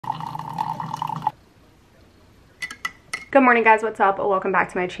Good morning guys, what's up? Welcome back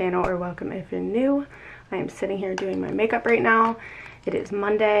to my channel, or welcome if you're new. I am sitting here doing my makeup right now. It is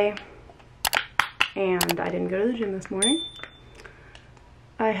Monday and I didn't go to the gym this morning.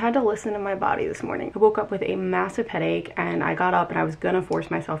 I had to listen to my body this morning. I woke up with a massive headache and I got up and I was gonna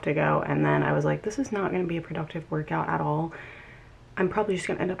force myself to go, and then I was like, this is not gonna be a productive workout at all. I'm probably just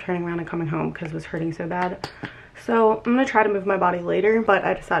gonna end up turning around and coming home because it was hurting so bad. So I'm gonna try to move my body later, but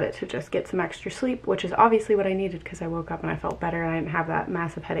I decided to just get some extra sleep, which is obviously what I needed because I woke up and I felt better and I didn't have that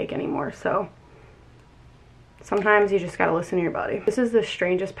massive headache anymore. So sometimes you just gotta listen to your body. This is the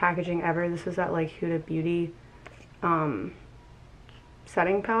strangest packaging ever. This is that like Huda Beauty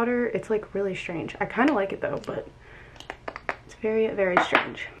setting powder. It's like really strange. I kind of like it though, but it's very, very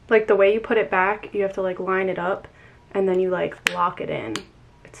strange. Like the way you put it back, you have to like line it up and then you like lock it in.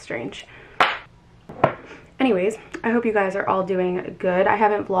 It's strange. Anyways, I hope you guys are all doing good. I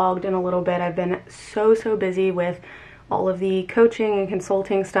haven't vlogged in a little bit. I've been so busy with all of the coaching and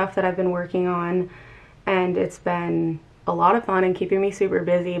consulting stuff that I've been working on, and it's been a lot of fun and keeping me super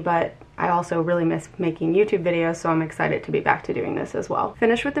busy, but I also really miss making YouTube videos, so I'm excited to be back to doing this as well.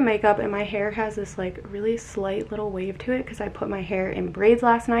 Finished with the makeup, and my hair has this like really slight little wave to it because I put my hair in braids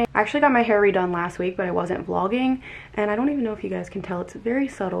last night. I actually got my hair redone last week, but I wasn't vlogging, and I don't even know if you guys can tell, it's very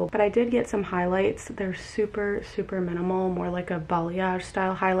subtle, but I did get some highlights. They're super minimal, more like a balayage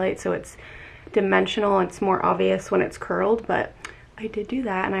style highlight, so it's dimensional. It's more obvious when it's curled, but I did do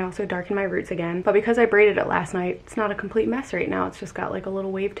that, and I also darkened my roots again. But because I braided it last night, it's not a complete mess right now. It's just got like a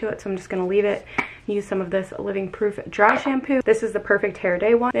little wave to it, so I'm just gonna leave it. Use some of this Living Proof dry shampoo. This is the Perfect Hair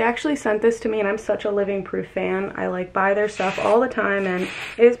Day one. They actually sent this to me, and I'm such a Living Proof fan. I like buy their stuff all the time, and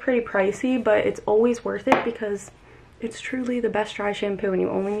it is pretty pricey, but it's always worth it because it's truly the best dry shampoo and you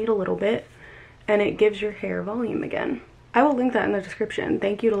only need a little bit, and it gives your hair volume again. I will link that in the description.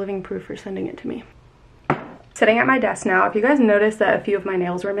 Thank you to Living Proof for sending it to me. Sitting at my desk now. If you guys noticed that a few of my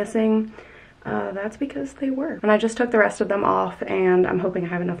nails were missing, that's because they were. And I just took the rest of them off, and I'm hoping I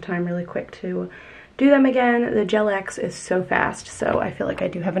have enough time really quick to do them again. The Gel X is so fast, so I feel like I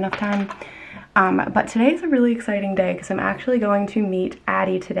do have enough time. But today is a really exciting day because I'm actually going to meet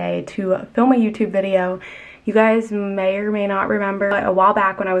Addie today to film a YouTube video. You guys may or may not remember, but a while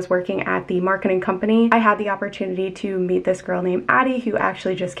back when I was working at the marketing company, I had the opportunity to meet this girl named Addie who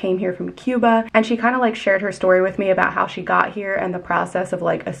actually just came here from Cuba, and she kind of like shared her story with me about how she got here and the process of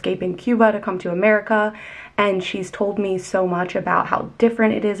like escaping Cuba to come to America. And she's told me so much about how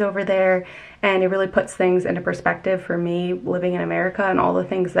different it is over there, and it really puts things into perspective for me living in America and all the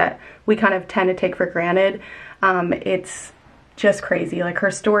things that we kind of tend to take for granted. It's just crazy, like her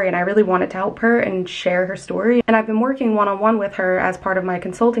story, and I really wanted to help her and share her story. And I've been working one-on-one with her as part of my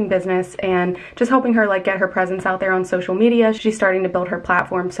consulting business and just helping her like get her presence out there on social media. She's starting to build her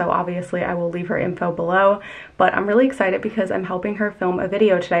platform, so obviously I will leave her info below. But I'm really excited because I'm helping her film a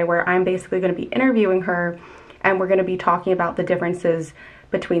video today where I'm basically going to be interviewing her, and we're going to be talking about the differences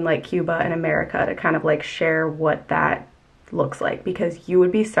between like Cuba and America to kind of like share what that looks like, because you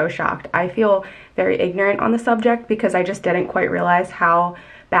would be so shocked. I feel very ignorant on the subject because I just didn't quite realize how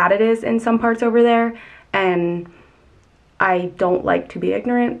bad it is in some parts over there, and I don't like to be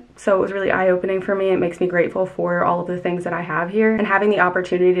ignorant, so it was really eye-opening for me. It makes me grateful for all of the things that I have here, and having the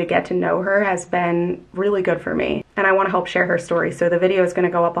opportunity to get to know her has been really good for me, and I want to help share her story. So the video is going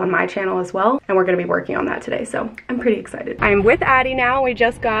to go up on my channel as well, and we're going to be working on that today, so I'm pretty excited. I'm with Addie now. We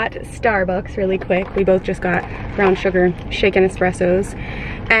just got Starbucks really quick. We both just got brown sugar shaken espressos,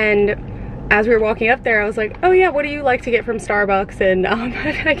 and as we were walking up there, I was like, oh yeah, what do you like to get from Starbucks? And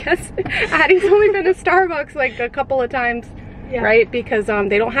I guess Addie's only been to Starbucks like a couple of times, yeah. Right? Because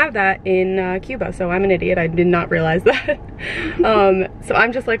they don't have that in Cuba, so I'm an idiot. I did not realize that. So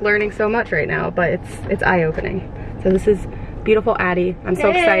I'm just like learning so much right now, but it's eye-opening. So this is beautiful Addie. I'm so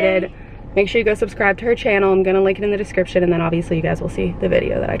excited. Make sure you go subscribe to her channel. I'm gonna link it in the description, and then obviously you guys will see the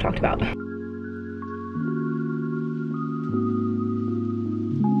video that I talked about.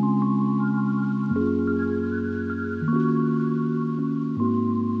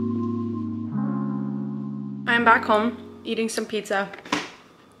 I'm back home eating some pizza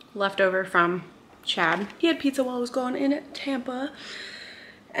leftover from Chad. He had pizza while I was gone in Tampa,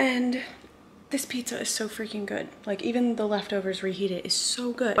 and this pizza is so freaking good. Like even the leftovers reheated is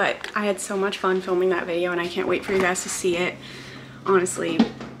so good. But I had so much fun filming that video, and I can't wait for you guys to see it. Honestly,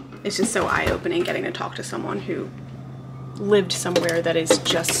 it's just so eye-opening getting to talk to someone who lived somewhere that is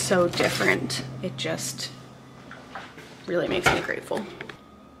just so different. It just really makes me grateful.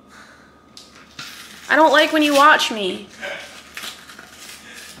 I don't like when you watch me.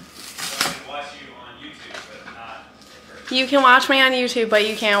 You can watch me on YouTube, but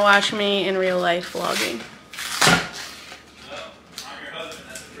you can't watch me in real life vlogging.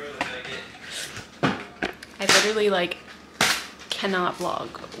 I literally like cannot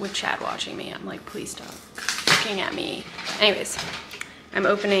vlog with Chad watching me. I'm like, please stop looking at me. Anyways, I'm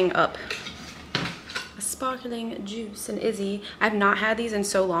opening up a sparkling juice and Izzy. I've not had these in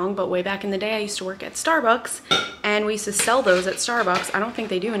so long, but way back in the day I used to work at Starbucks and we used to sell those at Starbucks. I don't think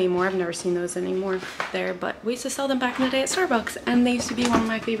they do anymore. I've never seen those anymore there, but we used to sell them back in the day at Starbucks and they used to be one of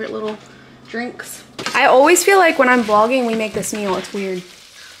my favorite little drinks. I always feel like when I'm vlogging we make this meal. It's weird.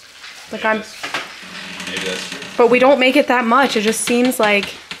 Like Maybe that's true. But we don't make it that much. It just seems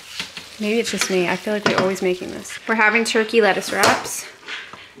like, maybe it's just me. I feel like we're always making this. We're having turkey lettuce wraps,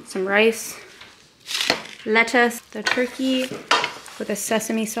 some rice, lettuce, the turkey with a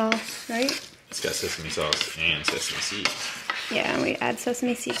sesame sauce, right? It's got sesame sauce and sesame seeds. Yeah, and we add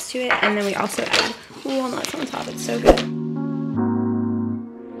sesame seeds to it, and then we also add walnuts on top. It's so good.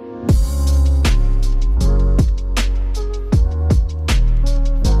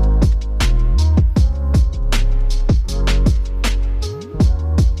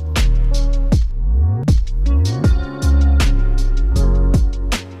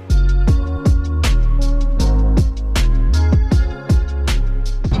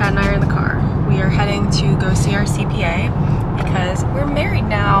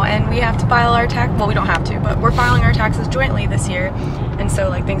 Well, we don't have to, but we're filing our taxes jointly this year, and so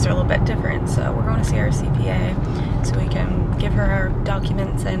like things are a little bit different. So we're going to see our CPA so we can give her our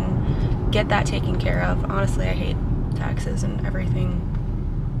documents and get that taken care of. Honestly, I hate taxes and everything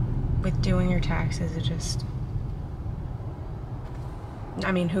with doing your taxes. It just,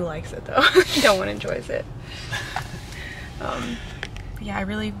 I mean, who likes it though? No one enjoys it. Yeah, I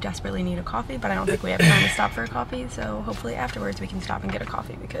really desperately need a coffee, but I don't think we have time to stop for a coffee, so hopefully afterwards we can stop and get a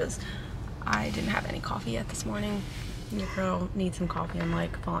coffee because I didn't have any coffee yet this morning. Your girl needs some coffee. I'm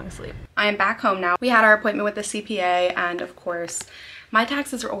like falling asleep. I am back home now. We had our appointment with the CPA, and of course my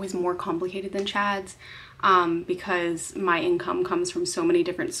taxes are always more complicated than Chad's because my income comes from so many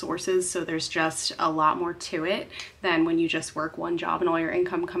different sources, so there's just a lot more to it than when you just work one job and all your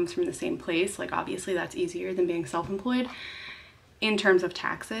income comes from the same place. Like obviously that's easier than being self-employed in terms of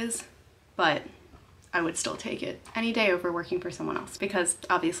taxes, but I would still take it any day over working for someone else because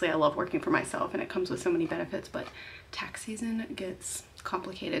obviously I love working for myself and it comes with so many benefits, but tax season gets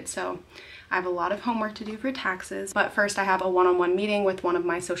complicated. So I have a lot of homework to do for taxes, but first I have a one-on-one meeting with one of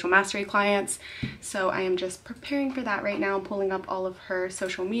my social mastery clients. So I am just preparing for that right now, pulling up all of her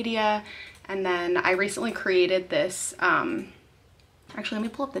social media. And then I recently created this, actually, let me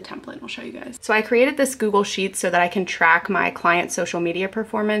pull up the template and I'll show you guys. So I created this Google Sheets so that I can track my client's social media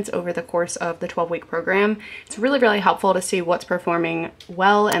performance over the course of the 12-week program. It's really, really helpful to see what's performing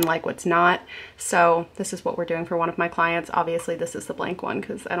well and like what's not. So this is what we're doing for one of my clients. Obviously, this is the blank one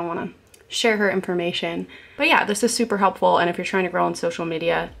because I don't want to share her information. But yeah, this is super helpful. And if you're trying to grow on social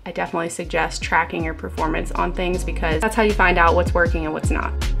media, I definitely suggest tracking your performance on things because that's how you find out what's working and what's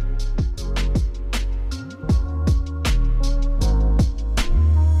not.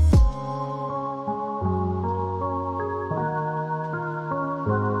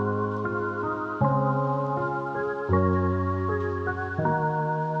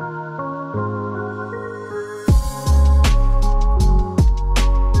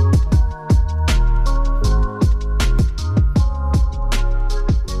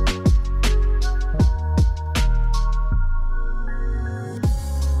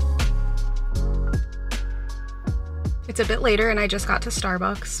 It's a bit later and I just got to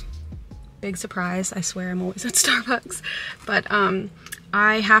Starbucks. Big surprise, I swear I'm always at Starbucks. But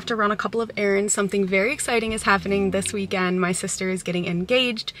I have to run a couple of errands. Something very exciting is happening this weekend. My sister is getting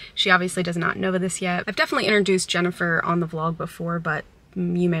engaged. She obviously does not know this yet. I've definitely introduced Jennifer on the vlog before, but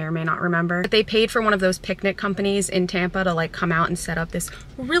you may or may not remember. They paid for one of those picnic companies in Tampa to like come out and set up this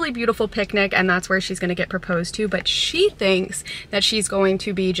really beautiful picnic, and that's where she's gonna get proposed to. But she thinks that she's going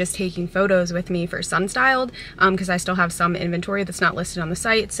to be just taking photos with me for Sunstyled because I still have some inventory that's not listed on the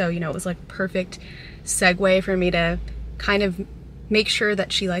site. So, you know, it was like perfect segue for me to kind of make sure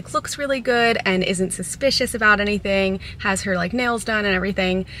that she like looks really good and isn't suspicious about anything, has her like nails done and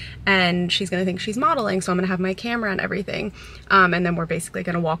everything, and she's gonna think she's modeling, so I'm gonna have my camera and everything. And then we're basically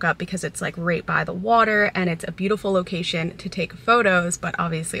gonna walk up because it's like right by the water and it's a beautiful location to take photos, but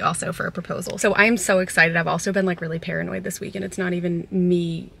obviously also for a proposal. So I'm so excited. I've also been like really paranoid this week, and it's not even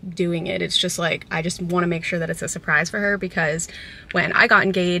me doing it. It's just like, I just wanna make sure that it's a surprise for her because when I got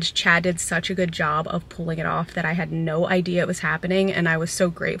engaged, Chad did such a good job of pulling it off that I had no idea it was happening, and I was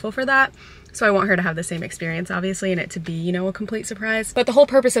so grateful for that. So I want her to have the same experience, obviously, and it to be, you know, a complete surprise. But the whole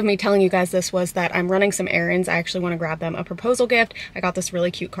purpose of me telling you guys this was that I'm running some errands. I actually want to grab them a proposal gift. I got this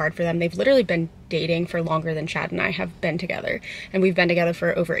really cute card for them. They've literally been dating for longer than Chad and I have been together, and we've been together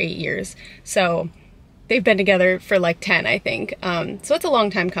for over 8 years. So they've been together for like 10, I think. So it's a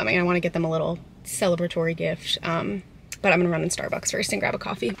long time coming. I want to get them a little celebratory gift. But I'm gonna run in Starbucks first and grab a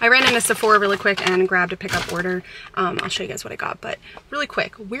coffee. I ran into Sephora really quick and grabbed a pickup order. I'll show you guys what I got, but really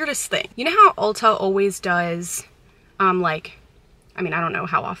quick, weirdest thing. You know how Ulta always does, like, I mean, I don't know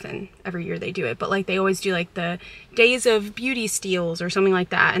how often every year they do it, but like they always do like the days of beauty steals or something like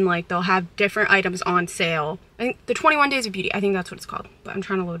that. And like they'll have different items on sale. I think the 21 days of beauty, I think that's what it's called. But I'm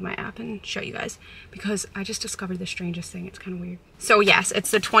trying to load my app and show you guys because I just discovered the strangest thing. It's kind of weird. So yes,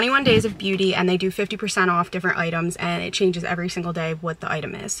 it's the 21 days of beauty and they do 50% off different items and it changes every single day what the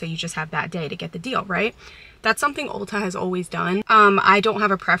item is. So you just have that day to get the deal, right? That's something Ulta has always done. I don't have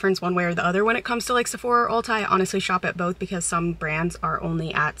a preference one way or the other when it comes to like Sephora or Ulta. I honestly shop at both because some brands are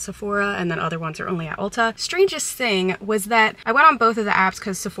only at Sephora and then other ones are only at Ulta. Strangest thing was that I went on both of the apps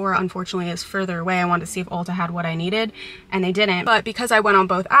because Sephora unfortunately is further away. I wanted to see if Ulta had what I needed and they didn't. But because I went on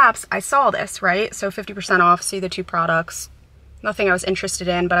both apps, I saw this, right? So 50% off, see the 2 products. Nothing I was interested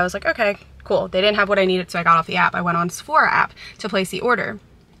in, but I was like, okay, cool. They didn't have what I needed, so I got off the app. I went on Sephora app to place the order.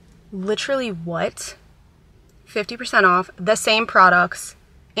 Literally what? 50% off, the same products,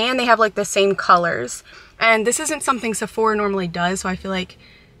 and they have like the same colors. And this isn't something Sephora normally does, so I feel like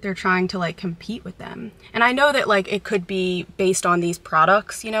they're trying to like compete with them. And I know that like it could be based on these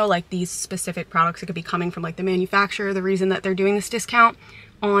products, you know, like these specific products. It could be coming from like the manufacturer, the reason that they're doing this discount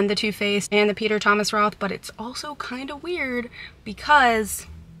on the Too Faced and the Peter Thomas Roth. But it's also kind of weird because,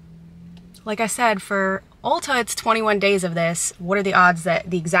 like I said, for Ulta, it's 21 days of this. What are the odds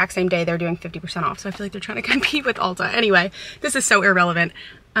that the exact same day they're doing 50% off? So I feel like they're trying to compete with Ulta. Anyway, this is so irrelevant.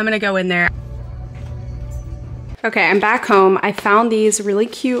 I'm gonna go in there. Okay, I'm back home. I found these really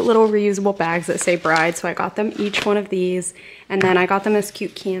cute little reusable bags that say bride, so I got them each one of these. And then I got them this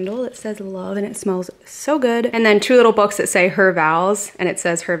cute candle that says love and it smells so good. And then 2 little books that say her vows and it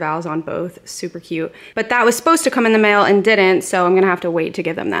says her vows on both. Super cute. But that was supposed to come in the mail and didn't, so I'm gonna have to wait to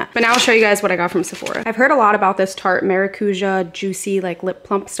give them that. But now I'll show you guys what I got from Sephora. I've heard a lot about this Tarte Maracuja juicy like lip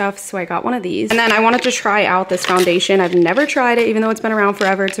plump stuff, so I got one of these. And then I wanted to try out this foundation. I've never tried it, even though it's been around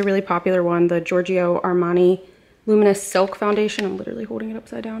forever. It's a really popular one, the Giorgio Armani Luminous Silk Foundation. I'm literally holding it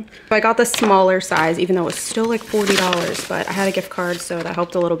upside down. So I got the smaller size, even though it was still like $40, but I had a gift card, so that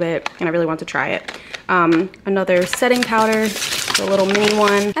helped a little bit, and I really want to try it. Another setting powder, the little mini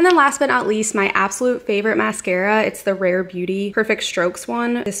one. And then last but not least, my absolute favorite mascara. It's the Rare Beauty Perfect Strokes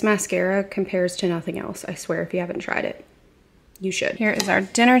one. This mascara compares to nothing else. I swear, if you haven't tried it, you should. Here is our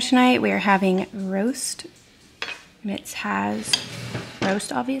dinner tonight. We are having roast, and it has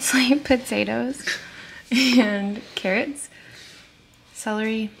roast, obviously, potatoes, and carrots,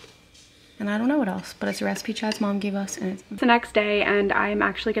 celery, and I don't know what else, but it's a recipe Chad's mom gave us. And it's the next day, and I'm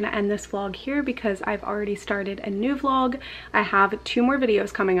actually going to end this vlog here because I've already started a new vlog. I have 2 more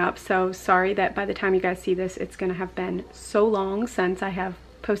videos coming up, so sorry that by the time you guys see this, it's going to have been so long since I have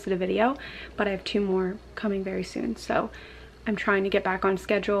posted a video, but I have 2 more coming very soon. So I'm trying to get back on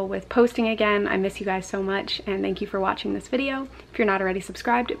schedule with posting again. I miss you guys so much, and thank you for watching this video. If you're not already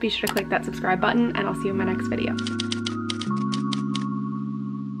subscribed, be sure to click that subscribe button, and I'll see you in my next video.